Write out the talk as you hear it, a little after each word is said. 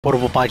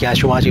Portable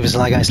Podcast. You're watching with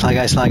Sly Guy, Sly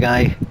Guy, Sly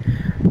Guy.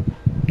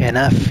 And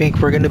I think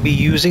we're going to be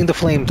using the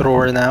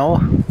flamethrower now.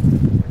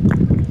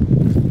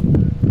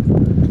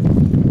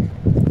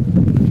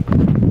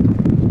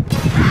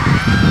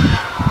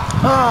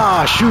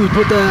 Ah, shoot,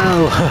 what the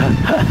hell?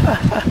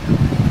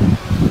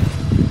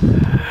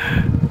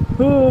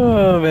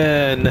 Oh,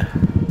 man.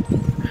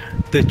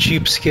 The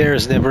cheap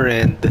scares never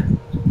end.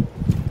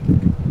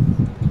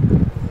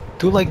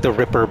 Do like the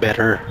Ripper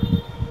better.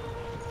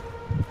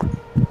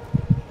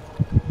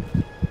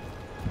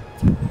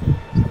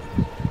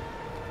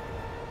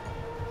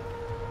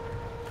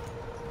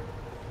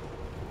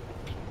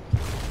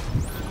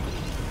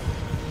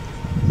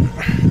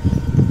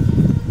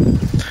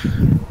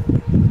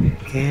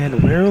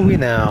 And where are we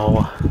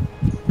now?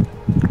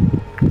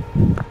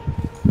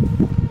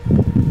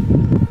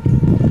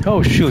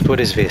 Oh shoot, what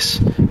is this?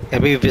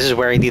 Maybe this is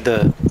where I need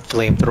the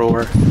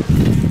flamethrower.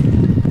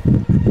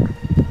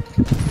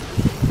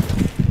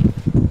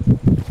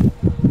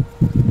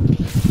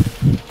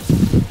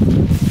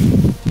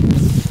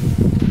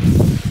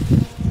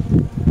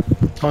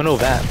 Oh no,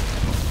 that.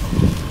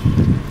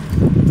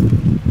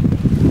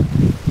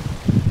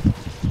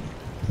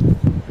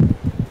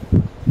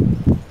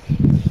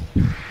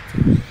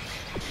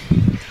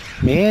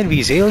 Man,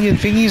 these alien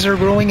thingies are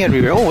growing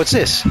everywhere. Oh, what's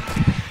this?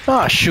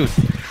 Ah, shoot.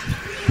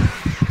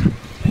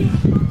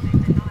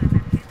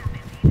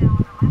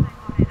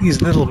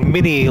 These little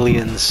mini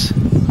aliens.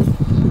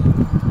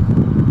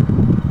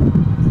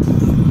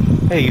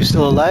 Hey, you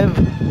still alive?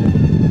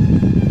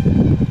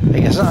 I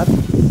guess not.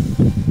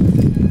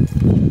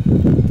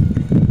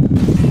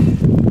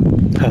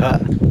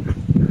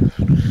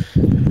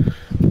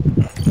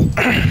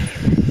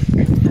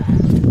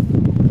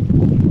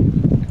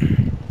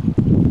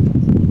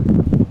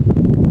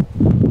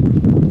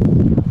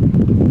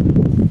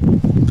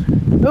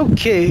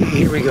 Okay,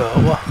 here we go.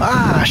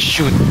 Ah,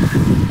 shoot.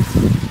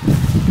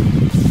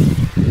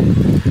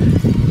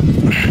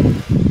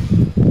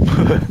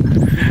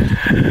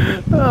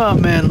 Oh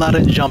man, a lot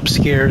of jump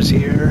scares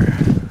here.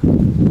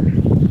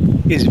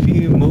 Is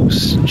the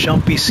most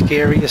jumpy,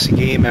 scariest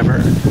game ever.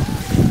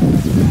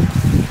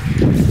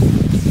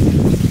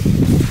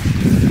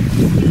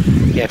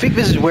 Yeah, I think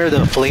this is where the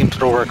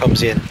flamethrower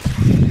comes in.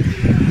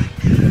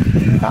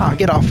 Ah,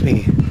 get off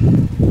me.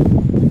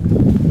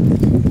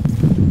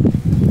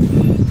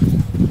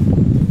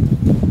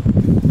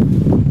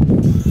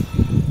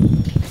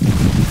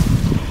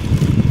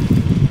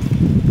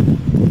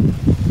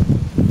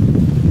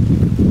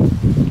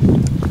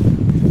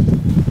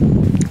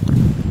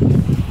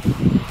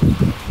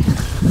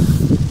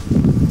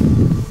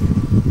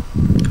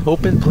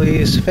 Open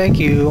please, thank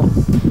you.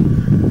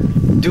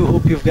 Do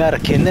hope you've got a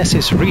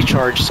Kinesis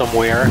recharge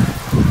somewhere.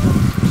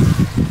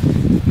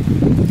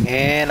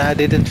 And I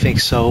didn't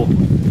think so.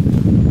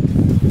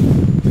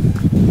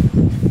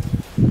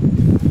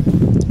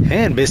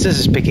 And business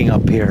is picking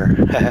up here.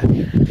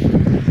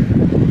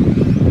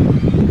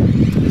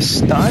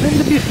 Starting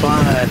to be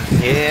fun.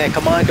 Yeah,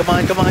 come on, come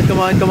on, come on, come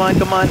on, come on,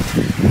 come on.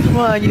 Come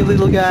on, you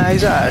little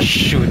guys. Ah,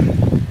 shoot.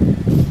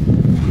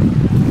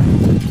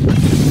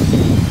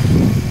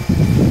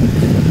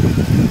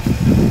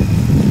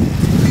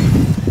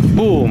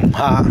 Boom!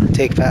 Ha!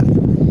 Take that.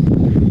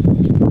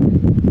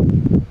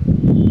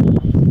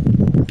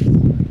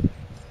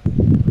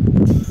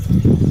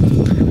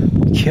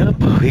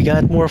 Yep, we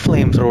got more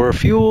flamethrower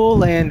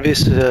fuel, and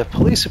this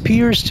place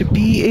appears to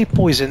be a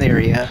poison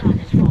area.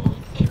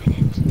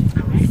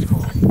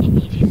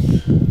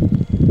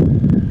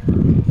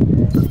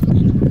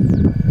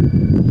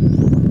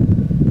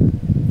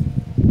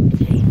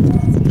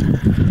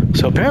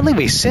 So apparently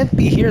they sent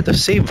me here to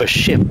save a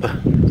ship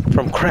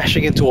from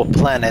crashing into a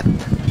planet.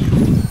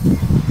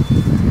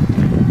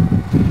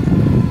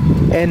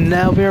 And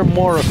now there are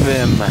more of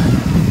them.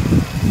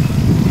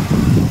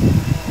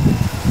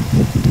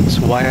 That's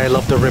why I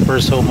love the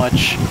Ripper so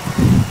much.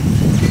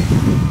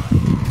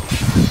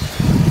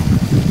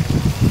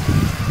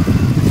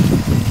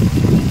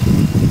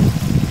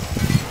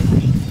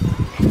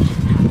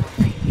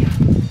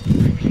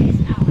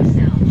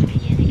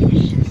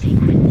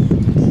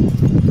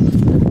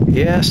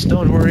 Yes,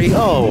 don't worry.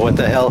 Oh, what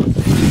the hell?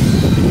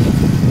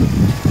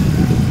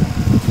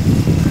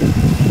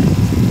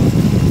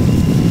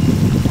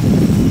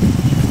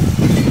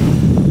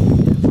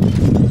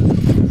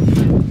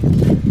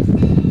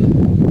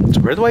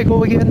 Where do I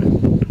go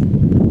again?